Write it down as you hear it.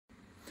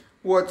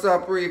What's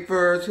up,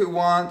 reefers? Who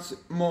wants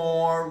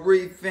more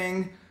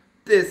reefing?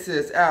 This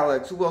is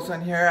Alex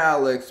Wilson here,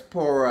 Alex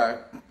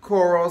Pora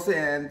Corals,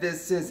 and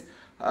this is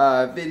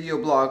a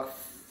video blog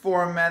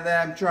format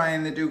that I'm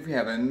trying to do. If you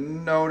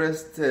haven't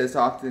noticed, as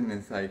often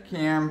as I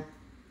can,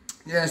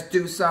 just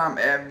do some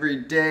every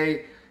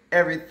day.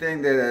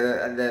 Everything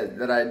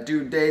that I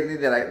do daily,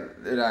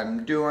 that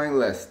I'm doing.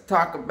 Let's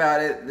talk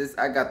about it.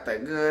 I got the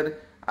good,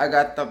 I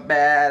got the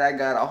bad, I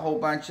got a whole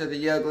bunch of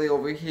the ugly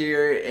over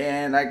here,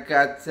 and I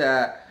got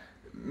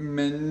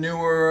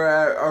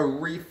manure or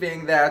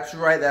reefing. That's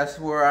right, that's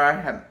where I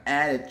have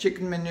added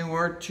chicken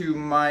manure to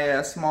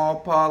my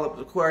small polyp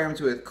aquariums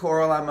with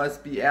coral. I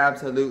must be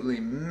absolutely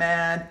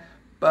mad,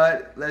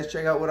 but let's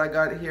check out what I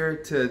got here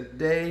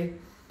today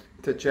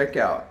to check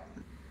out.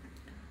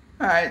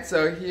 Alright,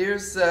 so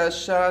here's a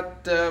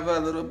shot of a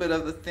little bit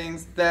of the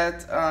things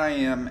that I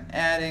am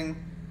adding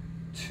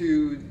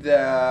to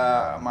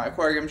my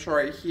aquariums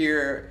right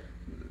here.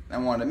 I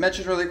want to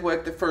mention really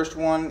quick, the first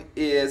one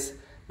is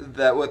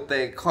what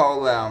they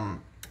call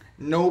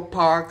No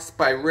Pox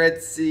by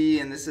Red Sea,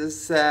 and this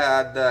is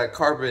the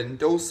carbon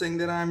dosing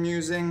that I'm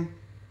using.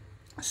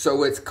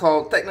 So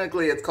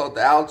technically it's called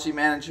the Algae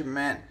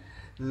Management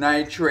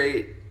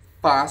Nitrate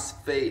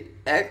Phosphate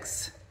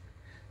X.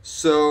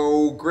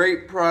 So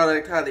great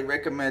product, highly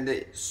recommend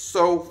it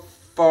so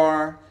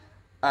far.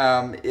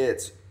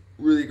 It's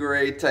really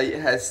great. It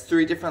has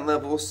 3 different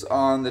levels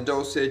on the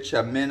dosage,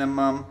 a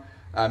minimum,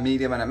 a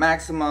medium, and a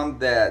maximum.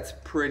 That's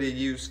pretty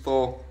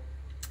useful.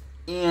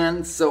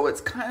 And so it's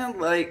kind of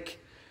like,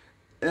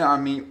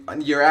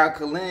 your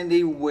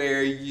alkalinity,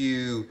 where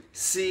you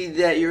see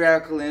that your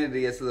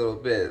alkalinity is a little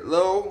bit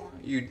low.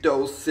 You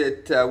dose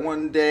it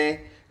one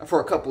day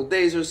for a couple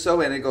days or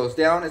so, and it goes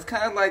down. It's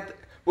kind of like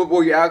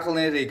where your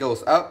alkalinity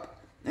goes up,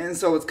 and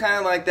so it's kind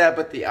of like that,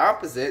 but the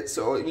opposite.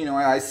 So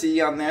I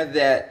see on there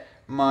that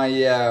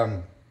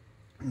my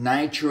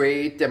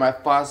nitrate and my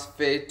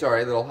phosphate are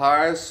a little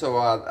higher, so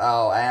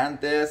I'll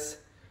add this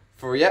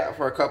for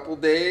a couple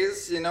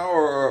days,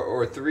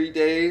 or 3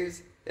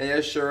 days, and yeah,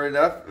 sure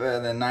enough,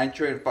 the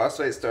nitrate and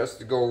phosphate starts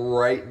to go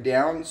right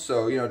down.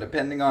 So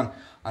depending on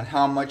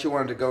how much you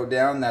want it to go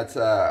down, that's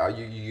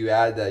you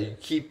add you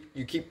keep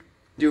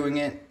doing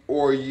it,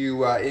 or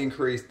you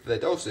increase the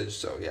dosage.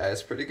 So yeah,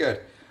 it's pretty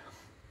good.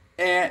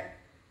 And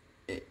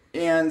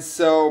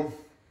so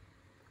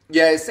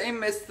yeah,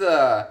 same as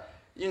I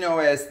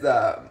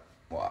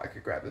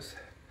could grab this,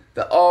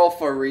 the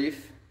Alpha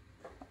Reef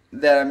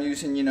that I'm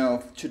using,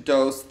 to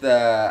dose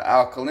the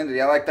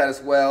alkalinity. I like that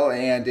as well,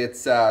 and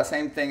it's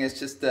same thing. It's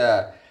just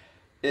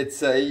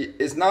it's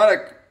not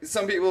a.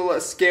 Some people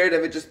are scared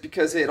of it just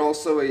because it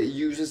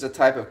uses a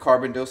type of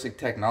carbon dosing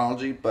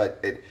technology,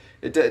 but it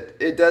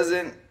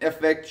doesn't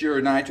affect your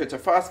nitrates or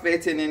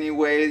phosphates in any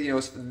way.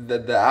 It's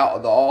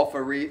the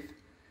Alpha Reef,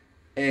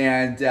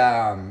 and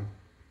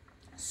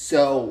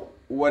so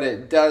what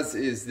it does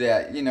is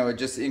that it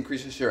just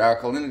increases your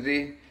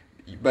alkalinity,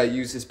 but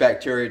uses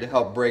bacteria to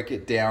help break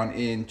it down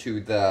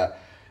into the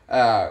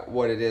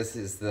what it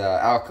is the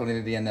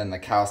alkalinity and then the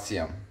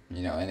calcium.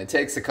 And it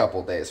takes a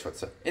couple days for it.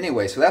 So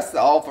anyway, so that's the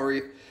Alpha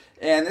Reef,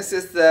 and this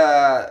is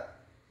the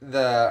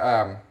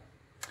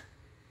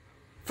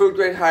food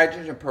grade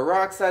hydrogen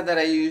peroxide that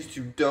I use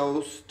to dip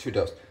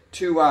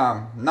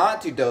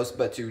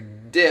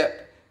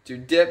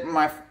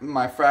my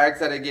frags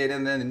that I get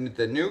in,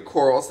 the new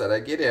corals that I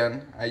get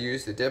in. I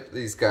use to dip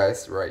these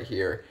guys right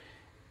here.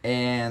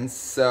 And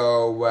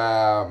so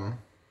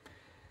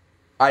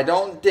I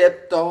don't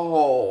dip the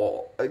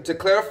whole, to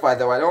clarify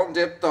though, I don't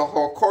dip the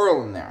whole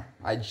coral in there.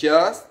 I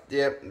just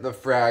dip the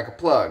frag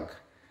plug.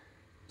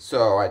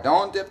 So I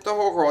don't dip the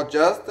whole coral,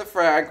 just the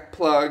frag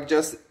plug.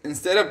 Just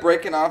instead of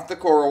breaking off the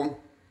coral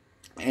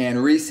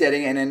and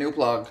resetting it in a new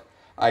plug,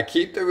 I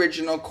keep the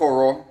original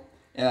coral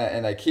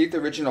and I keep the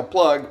original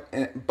plug,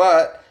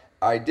 but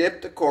I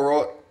dip the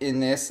coral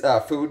in this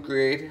food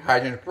grade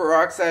hydrogen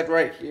peroxide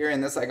right here,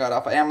 and this I got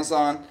off of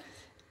Amazon.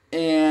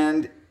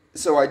 And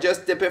so I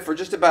just dip it for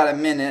just about a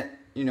minute,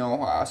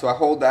 so I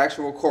hold the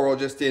actual coral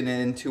just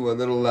into a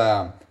little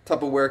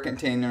Tupperware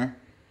container,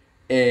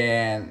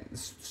 and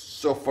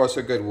so far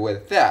so good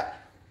with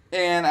that.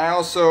 And I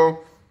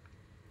also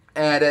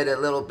added a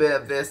little bit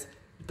of this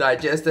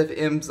digestive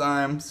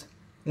enzymes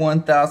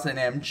 1000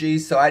 mg.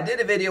 So I did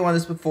a video on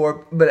this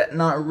before, but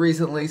not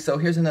recently. So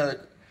here's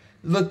another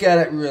look at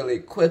it really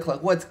quick,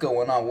 like what's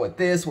going on with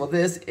this. Well,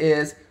 this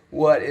is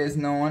what is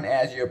known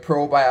as your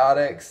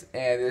probiotics,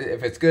 and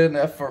if it's good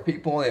enough for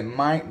people, it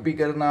might be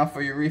good enough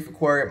for your reef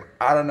aquarium.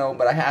 I don't know,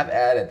 but I have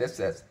added this.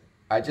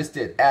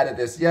 Added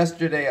this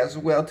yesterday as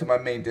well to my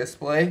main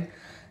display.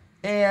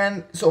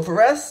 And so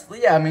for us,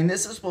 yeah,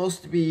 this is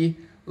supposed to be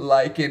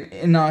like an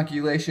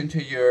inoculation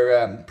to your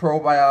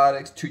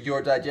probiotics, to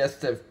your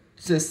digestive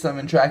system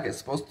and tract. It's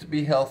supposed to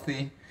be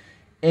healthy.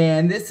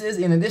 And this is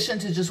in addition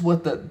to just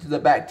what the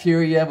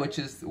bacteria, which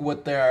is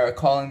what they're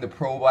calling the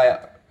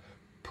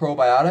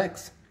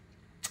probiotics.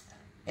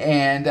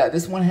 And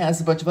this one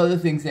has a bunch of other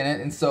things in it,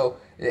 and so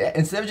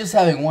instead of just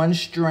having one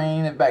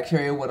strain of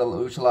bacteria,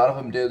 which a lot of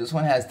them do, this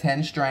one has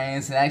 10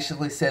 strains and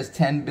actually says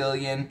 10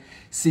 billion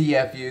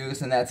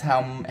CFUs, and that's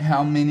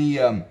how many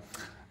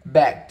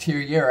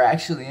bacteria are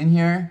actually in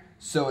here.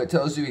 So it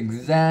tells you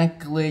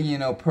exactly,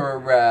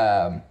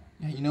 per,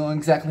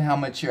 exactly how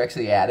much you're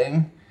actually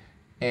adding,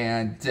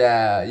 and,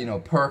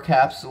 per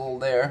capsule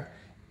there.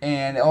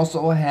 And it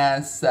also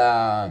has,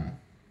 I'm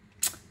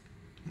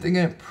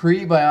thinking a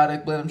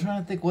prebiotic blend. I'm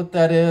trying to think what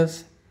that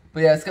is.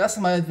 But yeah, it's got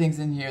some other things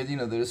in here,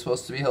 that are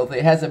supposed to be healthy.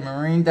 It has a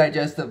marine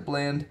digestive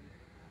blend.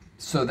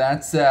 So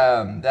that's,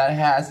 that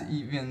has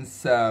even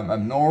some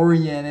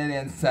nori in it,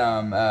 and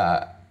some,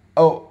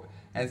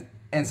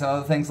 and some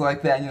other things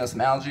like that,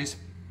 some algae.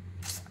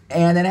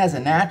 And then it has a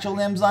natural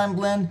enzyme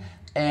blend,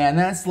 and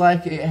that's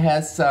like, it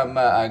has some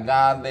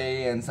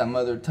agave and some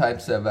other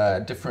types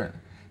of different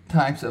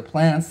types of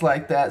plants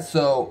like that.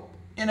 So,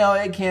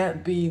 it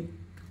can't be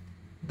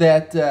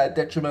that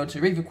detrimental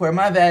to Reef Aquarium.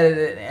 I've added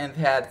it and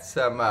had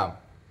some, I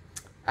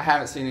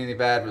haven't seen any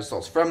bad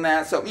results from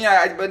that. So,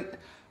 yeah, but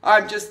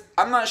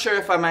I'm not sure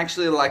if I'm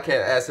actually like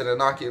it as an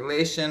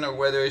inoculation, or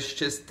whether it's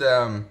just,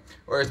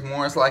 or it's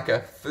more as like a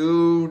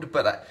food,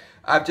 but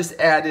I've just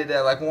added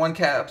like 1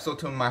 capsule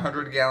to my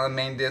 100-gallon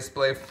main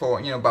display for,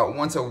 about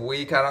once a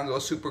week. I don't go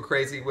super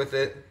crazy with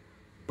it,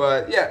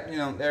 but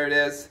yeah, there it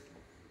is.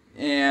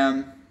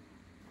 And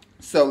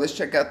so let's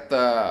check out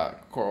the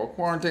coral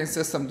quarantine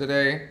system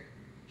today.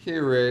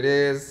 Here it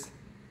is.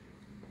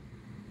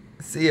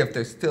 See if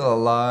they're still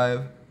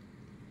alive.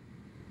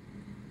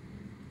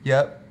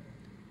 Yep.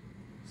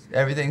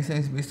 Everything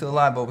seems to be still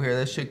alive over here.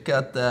 Let's check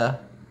out the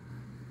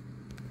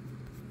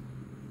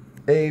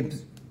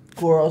Abe's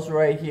corals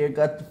right here.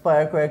 Got the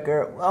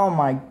firecracker. Oh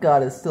my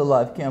god, it's still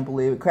alive. Can't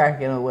believe it.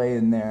 Cracking away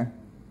in there.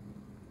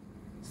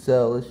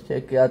 So let's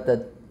check out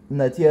the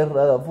Tierra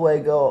del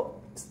Fuego.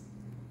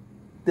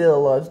 Still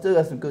alive. Still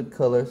got some good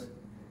colors.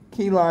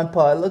 Key lime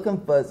pie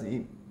looking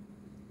fuzzy.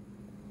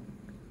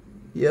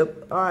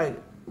 Yep. Alright.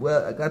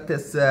 Well, I got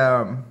this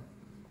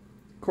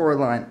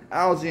coralline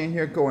algae in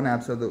here going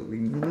absolutely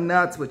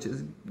nuts, which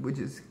is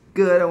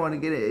good. I want to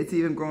get it. It's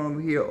even growing over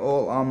here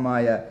all on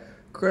my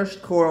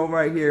crushed coral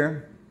right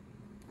here.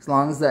 As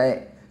long as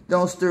I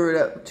don't stir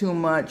it up too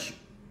much,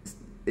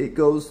 it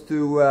goes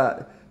through,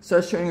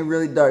 starts turning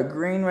really dark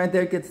green right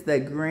there. Gets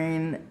that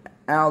green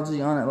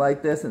algae on it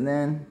like this, and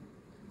then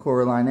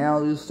coralline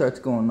algae starts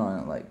going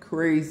on it like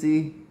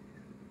crazy.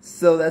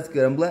 So that's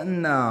good. I'm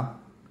letting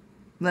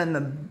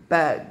the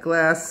back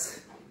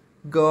glass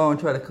go and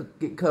try to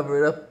get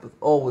covered up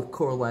with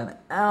coralline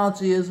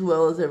algae as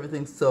well as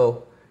everything.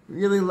 So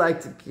really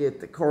like to get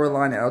the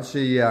coralline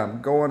algae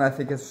going. I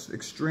think it's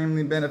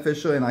extremely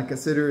beneficial, and I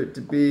consider it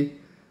to be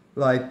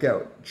like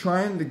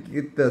trying to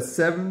get the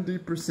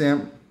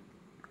 70%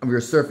 of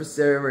your surface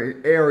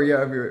area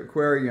of your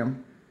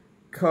aquarium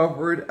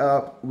covered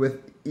up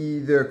with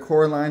either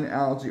coralline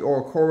algae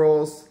or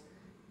corals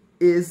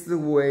is the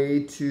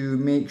way to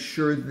make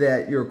sure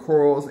that your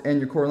corals and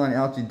your coralline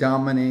algae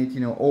dominate,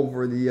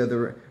 over the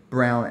other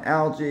brown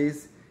algae.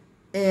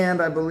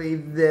 And I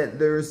believe that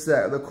there's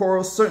the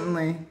corals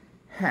certainly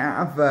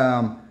have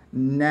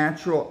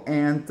natural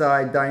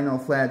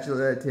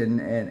anti-dinoflagellate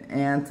and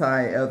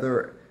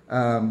anti-other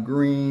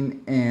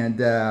green and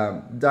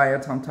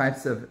diatom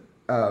types of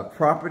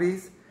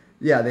properties.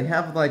 Yeah, they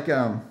have like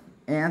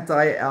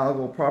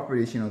anti-algal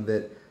properties,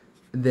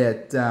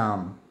 that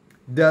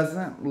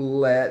doesn't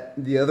let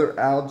the other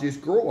algae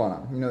grow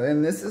on them.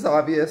 And this is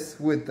obvious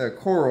with the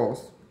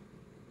corals.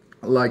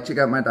 Like, check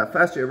out my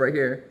Dietary right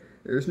here.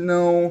 There's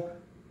no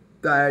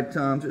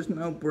diatoms, there's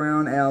no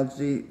brown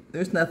algae,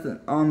 there's nothing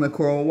on the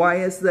coral. Why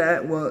is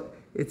that? Well,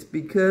 it's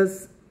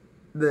because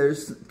I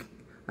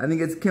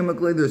think it's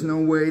chemically, there's no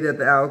way that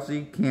the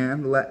algae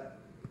can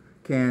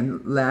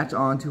latch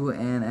onto it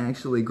and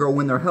actually grow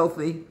when they're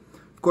healthy.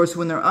 Of course,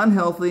 when they're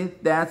unhealthy,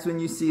 that's when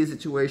you see a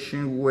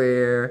situation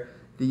where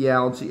the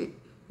algae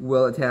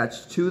will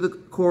attach to the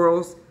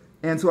corals.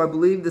 And so I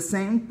believe the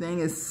same thing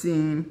is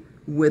seen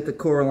with the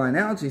coralline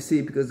algae.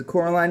 See, because the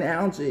coralline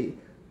algae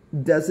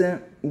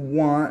doesn't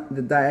want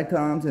the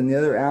diatoms and the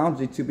other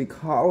algae to be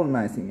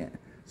colonizing it.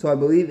 So I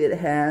believe it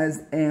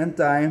has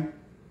anti-algal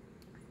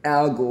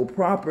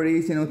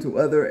properties, to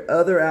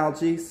other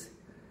algae,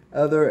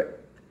 other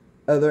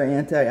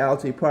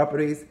anti-algae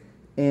properties.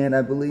 And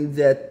I believe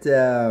that,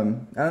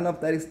 I don't know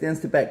if that extends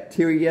to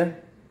bacteria,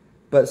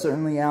 but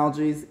certainly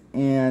algae,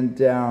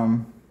 and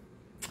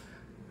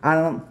I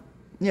don't,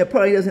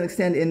 probably doesn't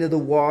extend into the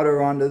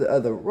water, onto the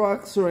other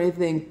rocks or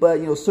anything, but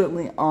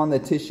certainly on the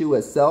tissue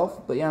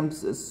itself. But yeah, I'm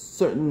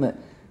certain that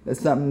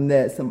that's something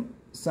that some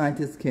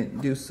scientists can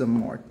do some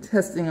more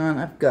testing on.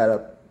 I've got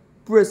a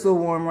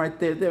bristleworm right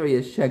there. There he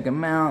is. Check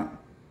him out.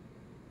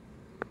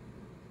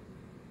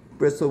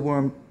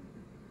 Bristleworm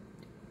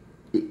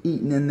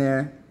eating in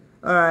there.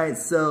 Alright,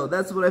 so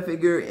that's what I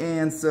figure,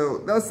 and so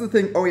that's the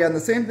thing. Oh yeah, and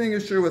the same thing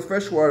is true with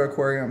freshwater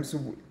aquariums.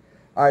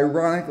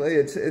 Ironically,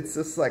 it's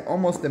just like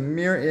almost a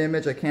mirror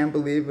image. I can't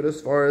believe it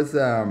as far as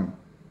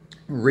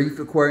reef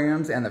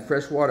aquariums and the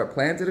freshwater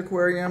planted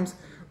aquariums.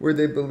 where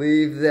they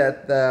believe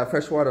that the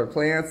freshwater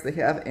plants, they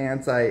have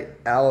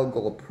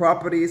anti-algal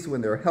properties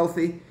when they're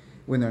healthy.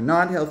 When they're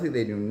not healthy,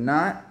 they do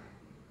not.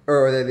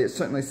 Or they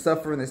certainly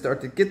suffer and they start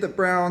to get the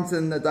browns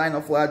and the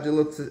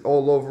dinoflagellates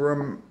all over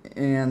them.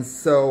 And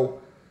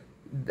so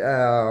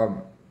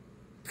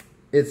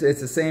it's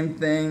the same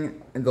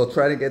thing, and they'll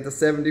try to get the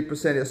 70%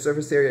 of the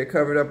surface area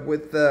covered up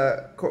with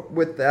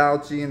the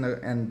algae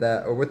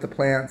or with the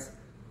plants.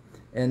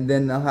 And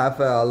then they'll have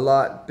a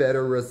lot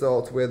better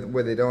results where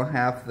they don't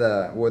have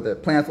where the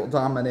plants will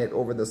dominate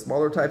over the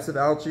smaller types of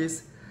algae.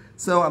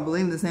 So I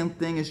believe the same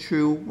thing is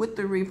true with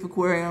the reef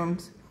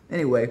aquariums.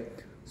 Anyway,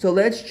 so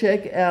let's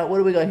check out, what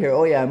do we got here?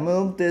 Oh yeah, I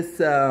moved this,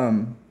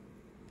 the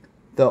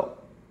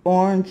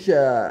orange,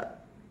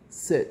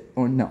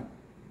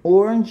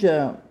 orange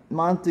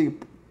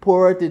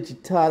Montipora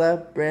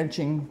digitata,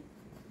 branching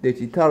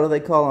digitata they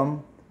call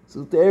them.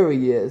 So there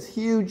he is,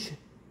 huge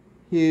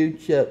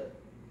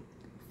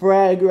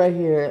frag right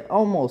here,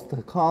 almost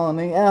a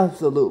colony.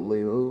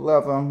 Absolutely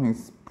love him.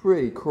 He's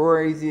pretty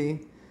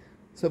crazy.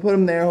 So I put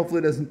him there. Hopefully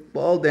it doesn't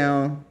fall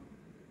down.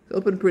 It's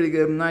open pretty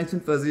good, nice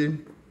and fuzzy.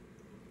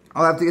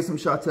 I'll have to get some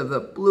shots of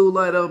the blue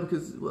light out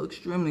because it looks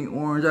extremely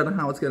orange. I don't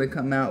know how it's gonna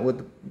come out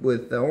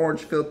with the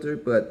orange filter,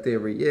 but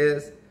there he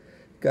is.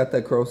 Got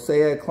the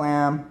Crocea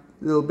clam,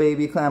 little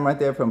baby clam right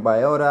there from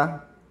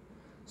Biota.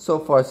 So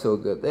far so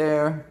good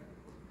there.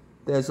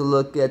 There's a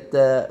look at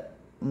the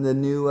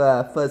new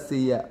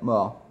fuzzy,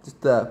 well,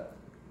 just a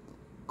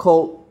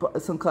colt,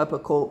 some type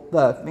of colt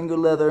finger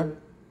leather.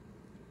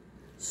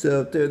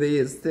 So there he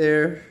is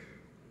there.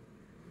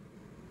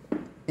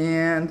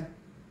 And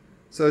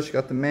so she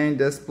got the main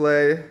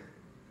display.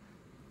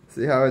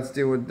 See how it's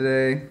doing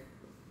today.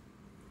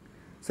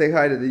 Say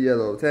hi to the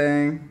yellow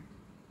tang.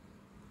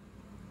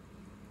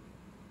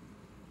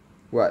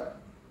 What?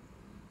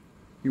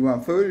 You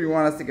want food or you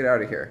want us to get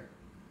out of here?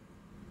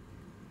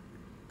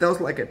 That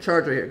was like a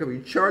charger here. Could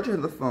be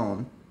charging the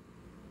phone.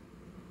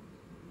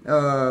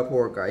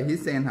 Poor guy.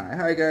 He's saying hi.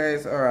 Hi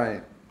guys.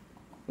 Alright.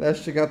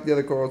 Let's check out the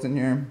other corals in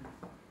here.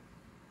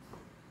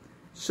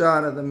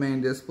 Shot of the main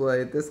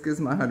display. This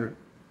gives my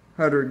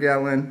 100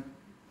 gallon.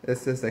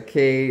 This is a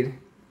cade.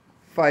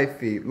 5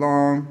 feet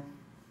long.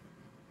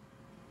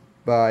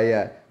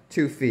 By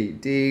 2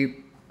 feet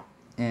deep.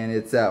 And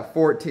it's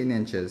 14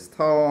 inches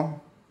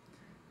tall.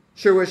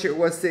 Sure wish it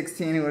was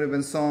 16. It would have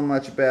been so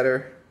much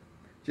better.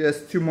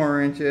 Just 2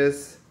 more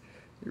inches.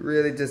 You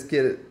really just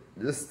get it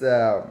just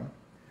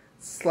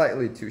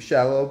slightly too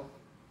shallow,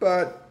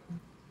 but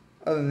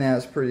other than that,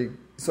 it's pretty,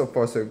 so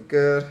far so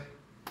good.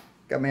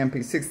 Got my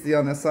MP60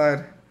 on this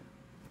side,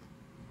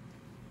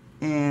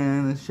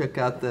 and let's check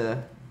out this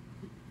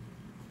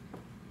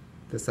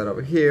side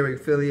over here,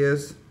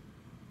 Aphilius.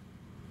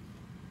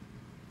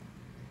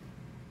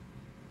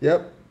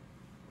 Yep.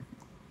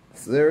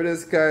 So there it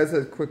is, guys.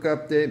 A quick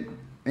update,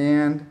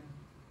 and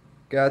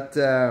got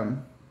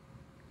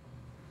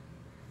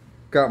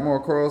more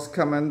corals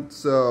coming,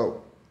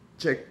 so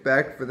check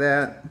back for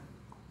that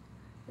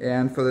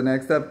and for the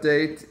next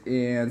update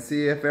and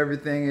see if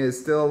everything is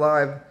still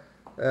alive.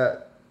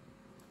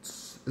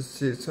 Let's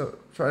see, so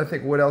trying to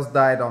think what else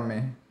died on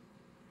me.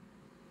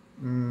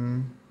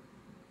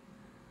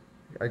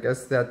 I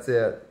guess that's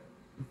it.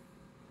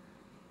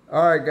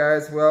 Alright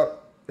guys, well,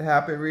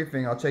 happy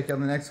reefing. I'll check you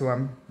on the next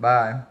one.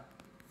 Bye.